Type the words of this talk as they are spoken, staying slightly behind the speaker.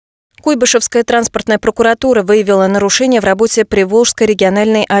Куйбышевская транспортная прокуратура выявила нарушения в работе Приволжской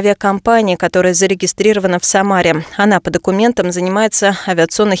региональной авиакомпании, которая зарегистрирована в Самаре. Она по документам занимается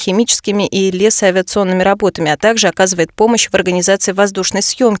авиационно-химическими и лесоавиационными работами, а также оказывает помощь в организации воздушной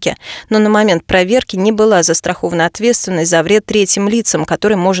съемки. Но на момент проверки не была застрахована ответственность за вред третьим лицам,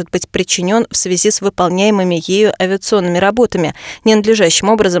 который может быть причинен в связи с выполняемыми ею авиационными работами. Ненадлежащим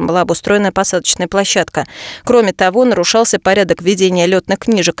образом была обустроена посадочная площадка. Кроме того, нарушался порядок ведения летных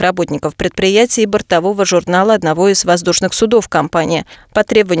книжек работников предприятия и бортового журнала одного из воздушных судов компании. По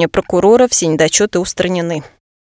требованию прокурора все недочеты устранены.